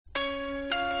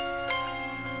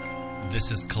This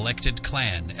is Collected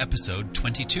Clan, Episode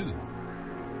 22.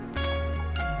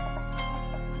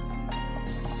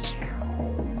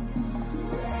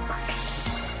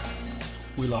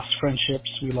 We lost friendships,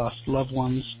 we lost loved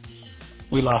ones,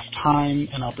 we lost time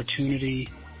and opportunity,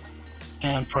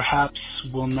 and perhaps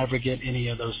we'll never get any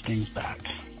of those things back.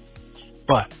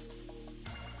 But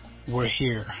we're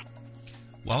here.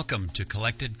 Welcome to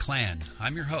Collected Clan.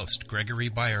 I'm your host, Gregory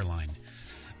Byerline,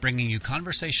 bringing you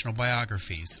conversational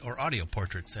biographies, or audio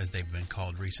portraits as they've been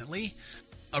called recently,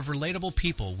 of relatable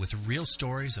people with real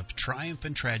stories of triumph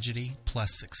and tragedy,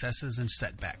 plus successes and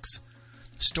setbacks.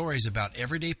 Stories about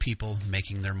everyday people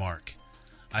making their mark.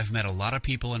 I've met a lot of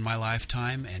people in my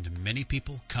lifetime, and many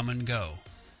people come and go,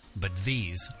 but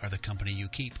these are the company you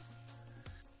keep.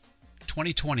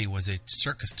 2020 was a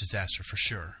circus disaster for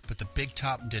sure, but the big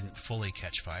top didn't fully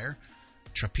catch fire.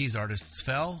 Trapeze artists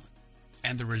fell,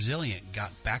 and the resilient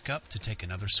got back up to take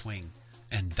another swing.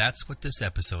 And that's what this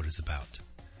episode is about.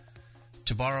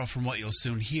 To borrow from what you'll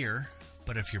soon hear,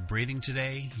 but if you're breathing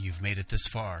today, you've made it this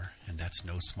far, and that's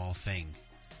no small thing.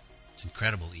 It's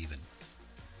incredible even.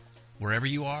 Wherever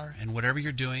you are and whatever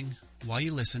you're doing, while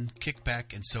you listen, kick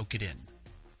back and soak it in.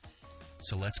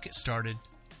 So let's get started.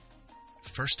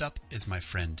 First up is my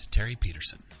friend Terrie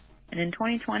Peterson. And in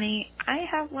 2020, I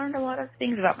have learned a lot of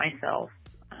things about myself.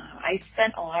 I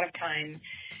spent a lot of time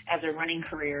as a running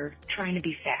career trying to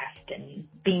be fast and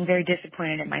being very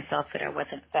disappointed in myself that I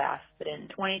wasn't fast. But in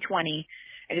 2020,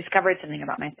 I discovered something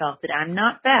about myself, that I'm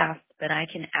not fast, but I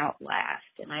can outlast.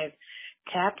 And I've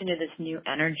tapped into this new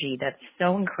energy that's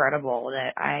so incredible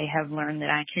that I have learned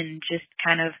that I can just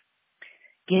kind of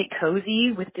get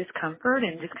cozy with discomfort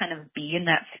and just kind of be in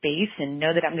that space and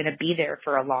know that I'm going to be there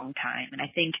for a long time. And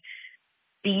I think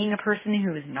being a person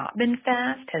who has not been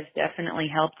fast has definitely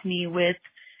helped me with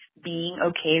being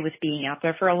okay with being out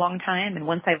there for a long time. And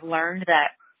once I've learned that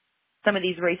some of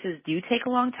these races do take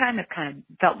a long time, I've kind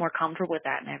of felt more comfortable with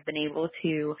that, and I've been able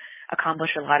to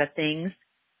accomplish a lot of things.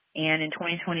 And in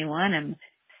 2021, I'm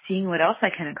seeing what else I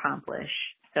can accomplish.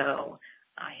 So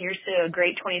here's to a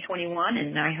great 2021,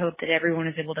 and I hope that everyone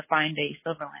is able to find a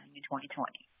silver lining in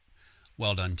 2020.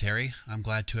 Well done, Terrie. I'm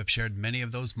glad to have shared many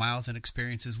of those miles and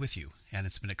experiences with you, and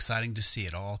it's been exciting to see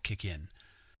it all kick in.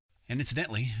 And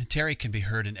incidentally, Terrie can be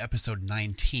heard in episode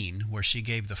 19, where she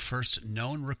gave the first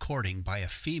known recording by a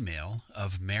female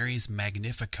of Mary's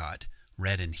Magnificat,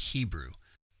 read in Hebrew.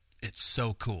 It's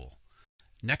so cool.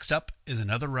 Next up is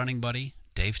another running buddy,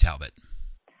 Dave Talbott.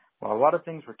 While a lot of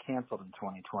things were canceled in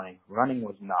 2020, running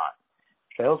was not.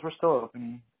 Trails were still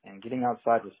open, and getting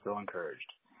outside was still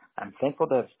encouraged. I'm thankful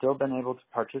to have still been able to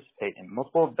participate in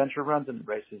multiple adventure runs and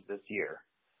races this year.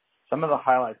 Some of the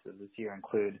highlights of this year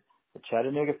include the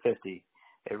Chattanooga 50,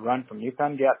 a run from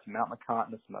Yukon Gap to Mount LeConte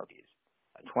in the Smokies,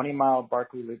 a 20-mile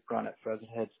Barkley Loop run at Pheasant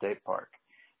Head State Park,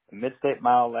 the Mid-State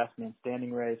Mile Last Man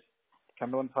Standing race, the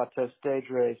Cumberland Plateau Stage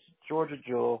Race, Georgia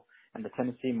Jewel, and the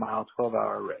Tennessee Mile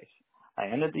 12-hour race. I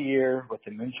ended the year with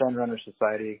the Moonshine Runner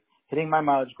Society, hitting my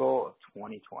mileage goal of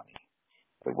 2020.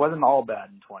 It wasn't all bad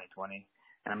in 2020,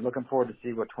 and I'm looking forward to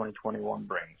see what 2021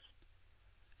 brings.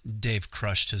 Dave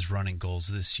crushed his running goals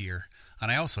this year,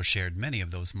 and I also shared many of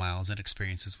those miles and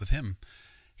experiences with him.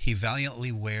 He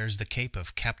valiantly wears the cape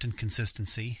of Captain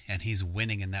Consistency, and he's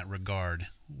winning in that regard.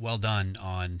 Well done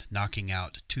on knocking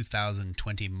out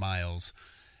 2,020 miles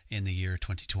in the year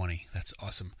 2020. That's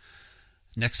awesome.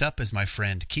 Next up is my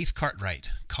friend Keith Cartright,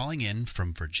 calling in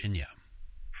from Virginia.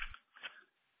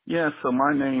 Yeah, so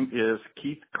my name is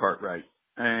Keith Cartright,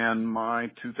 and my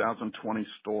 2020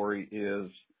 story is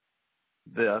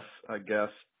this, I guess.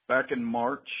 Back in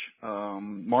March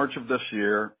of this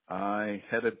year, I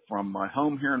headed from my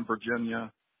home here in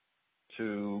Virginia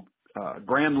to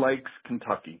Grand Lakes,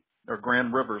 Kentucky, or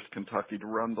Grand Rivers, Kentucky, to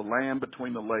run the Land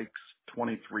Between the Lakes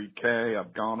 23K.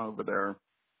 I've gone over there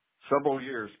several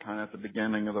years, kind of at the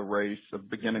beginning of the race, the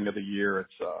beginning of the year.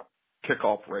 It's a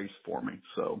kickoff race for me.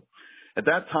 So at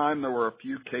that time, there were a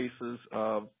few cases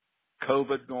of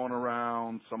COVID going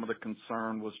around. Some of the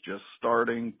concern was just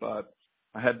starting, but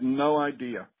I had no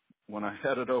idea when I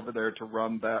headed over there to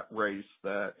run that race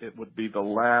that it would be the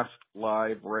last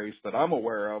live race that I'm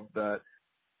aware of that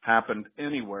happened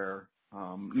anywhere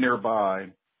nearby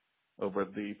over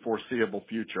the foreseeable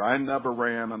future. I never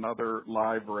ran another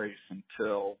live race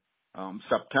until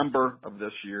September of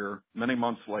this year, many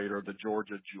months later, the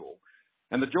Georgia Jewel.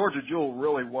 And the Georgia Jewel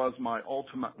really was my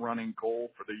ultimate running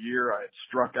goal for the year. I had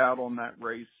struck out on that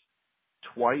race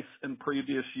twice in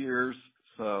previous years,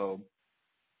 so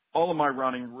all of my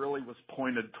running really was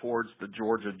pointed towards the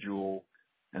Georgia Jewel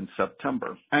in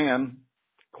September. And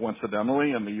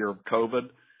coincidentally, in the year of COVID,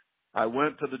 I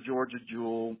went to the Georgia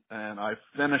Jewel, and I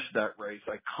finished that race.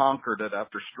 I conquered it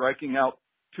after striking out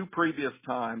 2 previous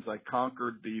times. I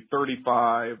conquered the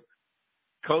 35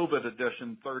 COVID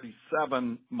edition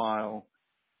 37-mile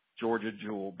Georgia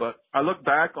Jewel. But I look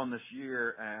back on this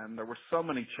year, and there were so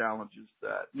many challenges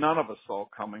that none of us saw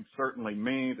coming. Certainly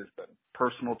me. There's been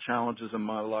personal challenges in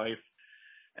my life,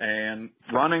 and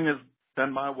running has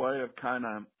been my way of kind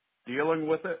of dealing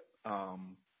with it.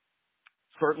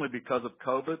 Certainly because of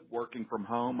COVID, working from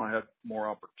home, I had more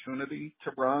opportunity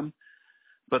to run.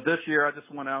 But this year, I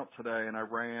just went out today and I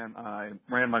ran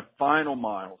my final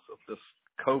miles of this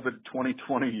COVID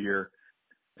 2020 year.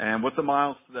 And with the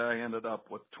miles today, I ended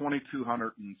up with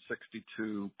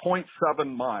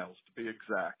 2,262.7 miles to be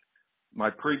exact. My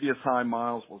previous high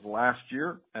miles was last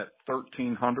year at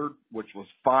 1,300, which was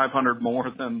 500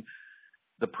 more than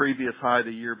the previous high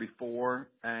the year before.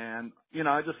 And,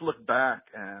 I just look back,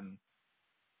 and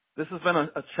this has been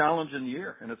a challenging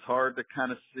year, and it's hard to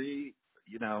kind of see,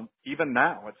 even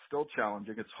now it's still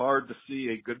challenging. It's hard to see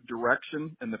a good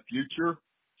direction in the future.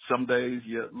 Some days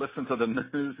you listen to the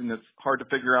news and it's hard to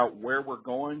figure out where we're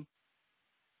going.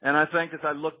 And I think as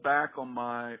I look back on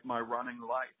my running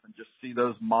life and just see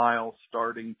those miles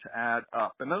starting to add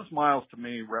up, and those miles to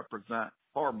me represent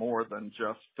far more than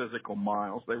just physical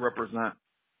miles. They represent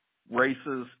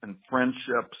races and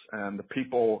friendships and the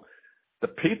people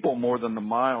more than the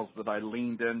miles that I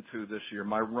leaned into this year,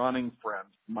 my running friends,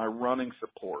 my running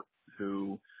support,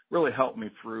 who really helped me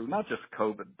through not just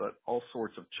COVID, but all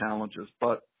sorts of challenges.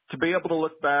 But to be able to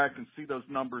look back and see those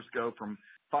numbers go from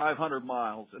 500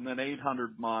 miles and then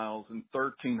 800 miles and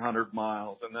 1,300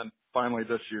 miles and then finally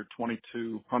this year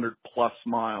 2,200 plus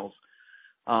miles,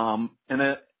 in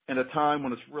a time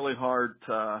when it's really hard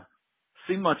to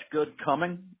see much good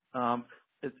coming,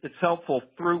 it's helpful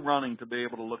through running to be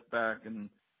able to look back and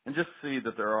just see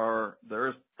that there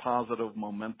is positive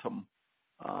momentum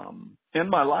in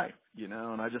my life,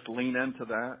 and I just lean into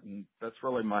that, and that's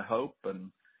really my hope.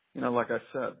 And like I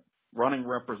said, running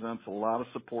represents a lot of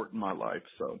support in my life,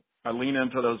 so I lean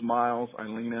into those miles, I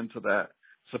lean into that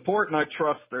support, and I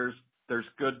trust there's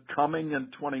good coming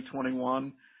in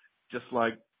 2021, just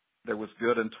like there was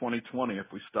good in 2020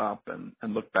 if we stop and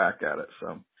look back at it.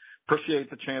 So appreciate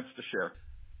the chance to share.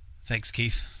 Thanks,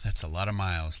 Keith. That's a lot of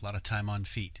miles, a lot of time on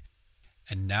feet.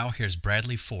 And now here's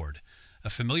Bradley Ford,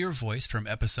 a familiar voice from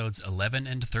episodes 11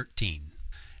 and 13.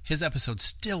 His episodes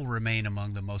still remain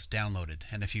among the most downloaded,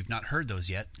 and if you've not heard those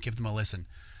yet, give them a listen.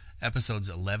 Episodes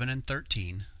 11 and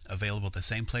 13, available at the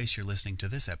same place you're listening to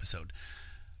this episode.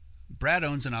 Brad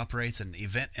owns and operates an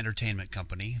event entertainment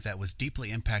company that was deeply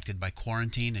impacted by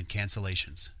quarantine and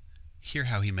cancellations. Hear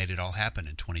how he made it all happen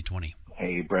in 2020.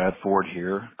 Hey, Brad Ford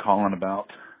here, calling about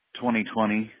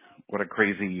 2020. What a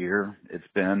crazy year it's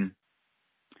been.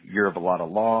 A year of a lot of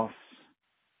loss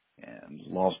and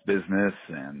lost business,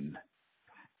 and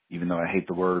even though I hate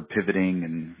the word pivoting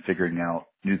and figuring out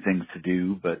new things to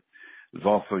do, but it was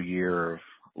also a year of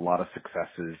a lot of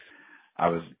successes. I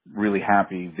was really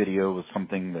happy. Video was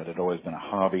something that had always been a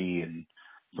hobby and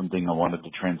something I wanted to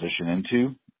transition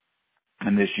into.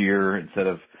 And this year, instead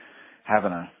of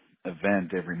having an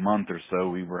event every month or so,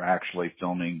 we were actually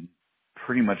filming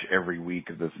pretty much every week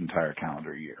of this entire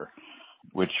calendar year,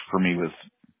 which for me was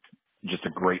just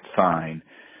a great sign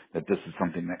that this is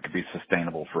something that could be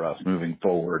sustainable for us moving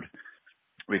forward.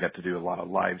 We got to do a lot of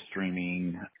live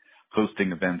streaming,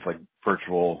 hosting events like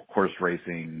virtual horse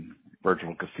racing,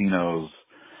 virtual casinos,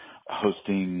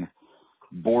 hosting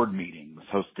board meetings,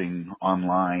 hosting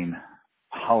online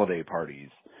holiday parties,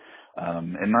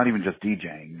 and not even just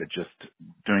DJing, but just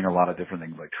doing a lot of different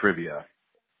things like trivia.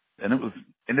 And it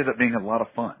ended up being a lot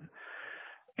of fun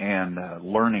and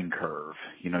learning curve,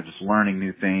 just learning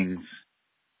new things,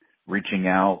 reaching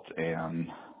out and,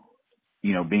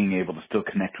 being able to still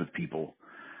connect with people,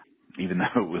 even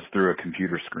though it was through a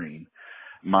computer screen.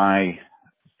 My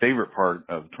favorite part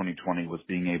of 2020 was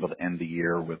being able to end the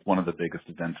year with one of the biggest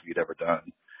events we'd ever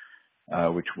done,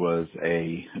 which was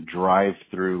a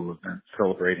drive-through event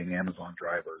celebrating Amazon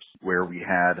drivers, where we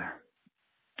had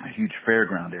a huge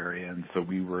fairground area. And so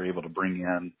we were able to bring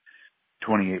in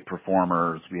 28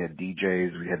 performers. We had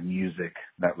DJs. We had music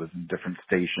that was in different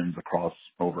stations across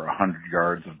over 100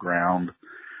 yards of ground.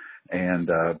 And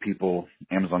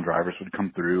Amazon drivers would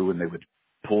come through and they would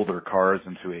pull their cars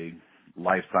into a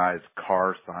life-size,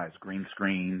 car-size green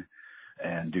screen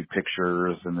and do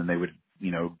pictures. And then they would,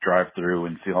 drive through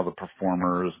and see all the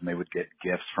performers, and they would get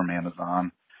gifts from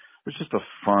Amazon. It was just a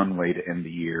fun way to end the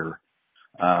year,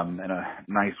 and a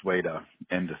nice way to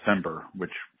end December,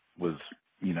 which was,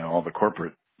 all the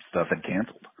corporate stuff had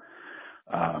canceled.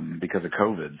 because of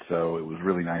COVID. So it was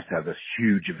really nice to have this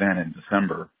huge event in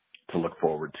December to look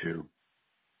forward to.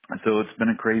 And so it's been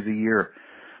a crazy year.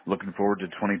 Looking forward to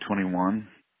 2021.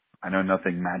 I know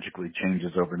nothing magically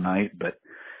changes overnight, but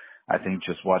I think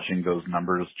just watching those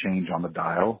numbers change on the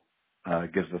dial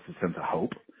gives us a sense of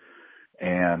hope.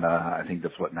 And I think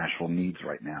that's what Nashville needs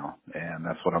right now. And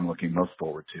that's what I'm looking most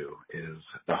forward to, is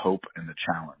the hope and the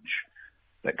challenge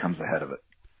that comes ahead of it.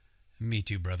 Me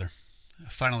too, brother.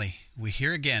 Finally, we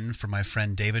hear again from my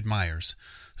friend David Meyers,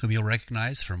 whom you'll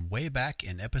recognize from way back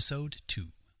in episode 2.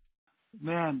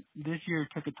 Man, this year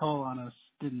took a toll on us,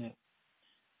 didn't it?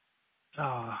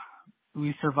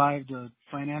 We survived a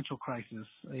financial crisis,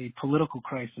 a political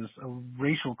crisis, a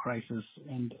racial crisis,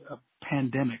 and a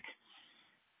pandemic.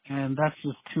 And that's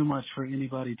just too much for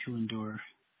anybody to endure.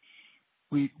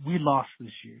 We lost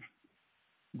this year.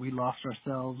 We lost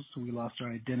ourselves. We lost our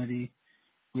identity.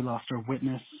 We lost our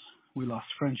witness. We lost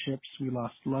friendships. We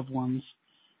lost loved ones.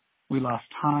 We lost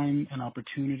time and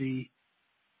opportunity.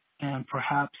 And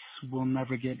perhaps we'll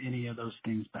never get any of those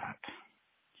things back.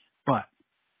 But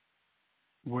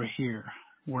we're here.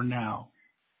 We're now.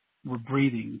 We're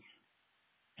breathing.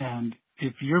 And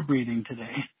if you're breathing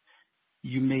today,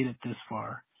 you made it this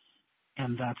far.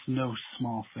 And that's no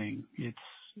small thing. It's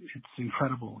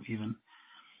incredible even.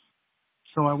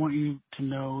 So I want you to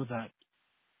know that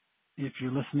if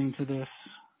you're listening to this,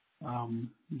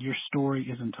 your story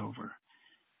isn't over.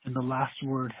 And the last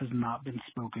word has not been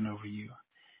spoken over you.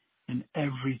 And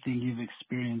everything you've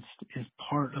experienced is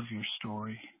part of your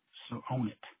story. So own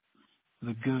it.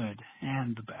 The good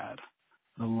and the bad,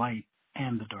 the light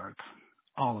and the dark,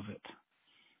 all of it.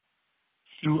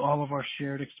 Through all of our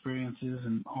shared experiences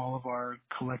and all of our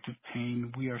collective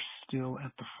pain, we are still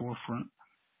at the forefront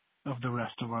of the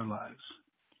rest of our lives.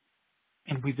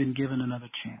 And we've been given another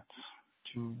chance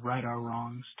to right our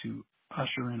wrongs, to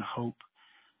usher in hope,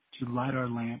 to light our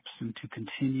lamps, and to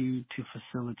continue to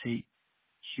facilitate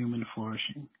human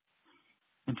flourishing,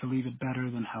 and to leave it better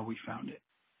than how we found it,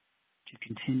 to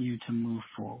continue to move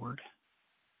forward.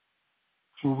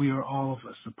 For we are all of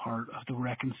us a part of the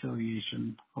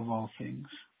reconciliation of all things.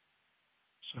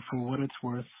 So for what it's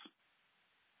worth,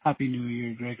 Happy New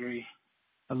Year, Gregory.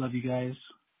 I love you guys.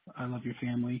 I love your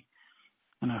family.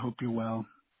 And I hope you're well.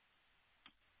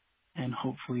 And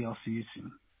hopefully I'll see you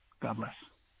soon. God bless.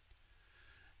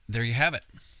 There you have it.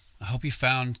 I hope you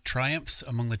found triumphs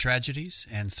among the tragedies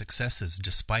and successes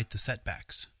despite the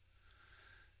setbacks.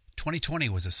 2020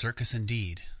 was a circus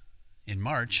indeed. In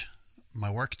March, my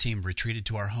work team retreated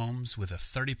to our homes with a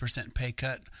 30% pay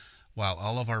cut while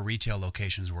all of our retail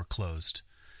locations were closed,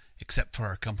 except for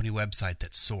our company website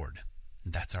that soared.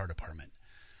 That's our department.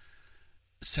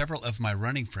 Several of my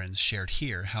running friends shared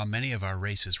here how many of our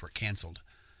races were canceled.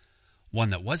 One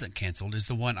that wasn't canceled is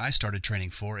the one I started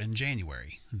training for in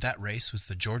January. That race was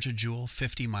the Georgia Jewel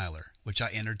 50 miler, which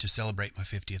I entered to celebrate my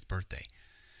 50th birthday.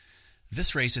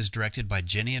 This race is directed by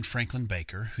Jenny and Franklin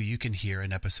Baker, who you can hear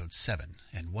in episode 7,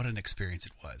 and what an experience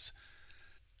it was.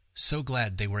 So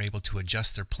glad they were able to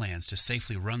adjust their plans to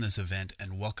safely run this event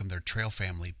and welcome their trail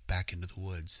family back into the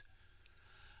woods.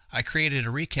 I created a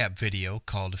recap video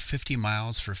called 50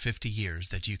 Miles for 50 Years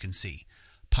that you can see.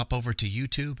 Pop over to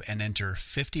YouTube and enter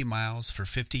 50 Miles for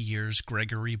 50 Years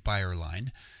Gregory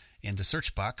Byerline in the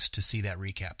search box to see that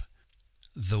recap.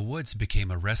 The woods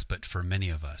became a respite for many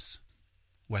of us.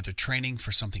 Whether training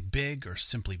for something big or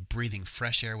simply breathing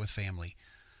fresh air with family,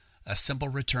 a simple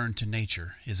return to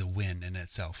nature is a win in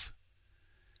itself.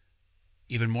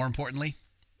 Even more importantly,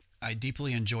 I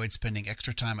deeply enjoyed spending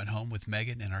extra time at home with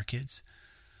Megan and our kids.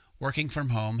 Working from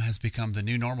home has become the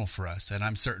new normal for us, and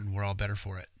I'm certain we're all better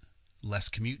for it. Less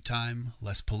commute time,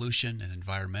 less pollution and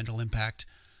environmental impact,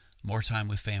 more time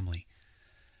with family.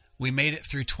 We made it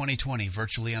through 2020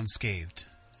 virtually unscathed,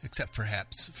 except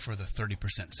perhaps for the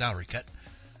 30% salary cut.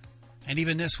 And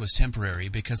even this was temporary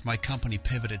because my company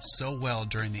pivoted so well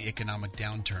during the economic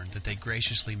downturn that they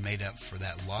graciously made up for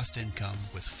that lost income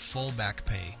with full back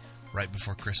pay right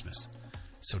before Christmas.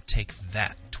 So take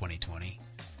that, 2020.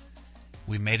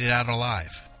 We made it out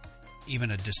alive. Even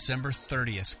a December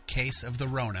 30th case of the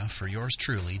Rona for yours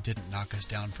truly didn't knock us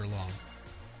down for long.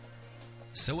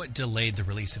 So it delayed the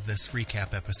release of this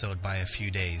recap episode by a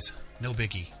few days. No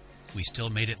biggie. We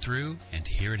still made it through, and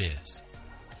here it is.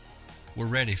 We're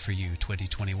ready for you,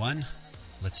 2021.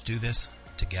 Let's do this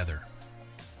together.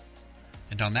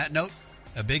 And on that note,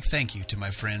 a big thank you to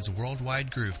my friends Worldwide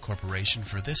Groove Corporation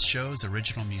for this show's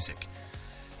original music.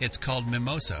 It's called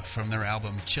Mimosa from their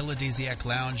album Chilladesiac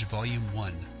Lounge Volume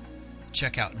 1.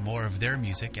 Check out more of their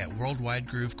music at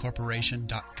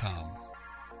worldwidegroovecorporation.com.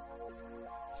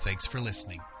 Thanks for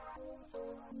listening.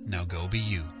 Now go be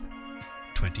you.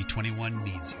 2021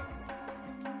 needs you.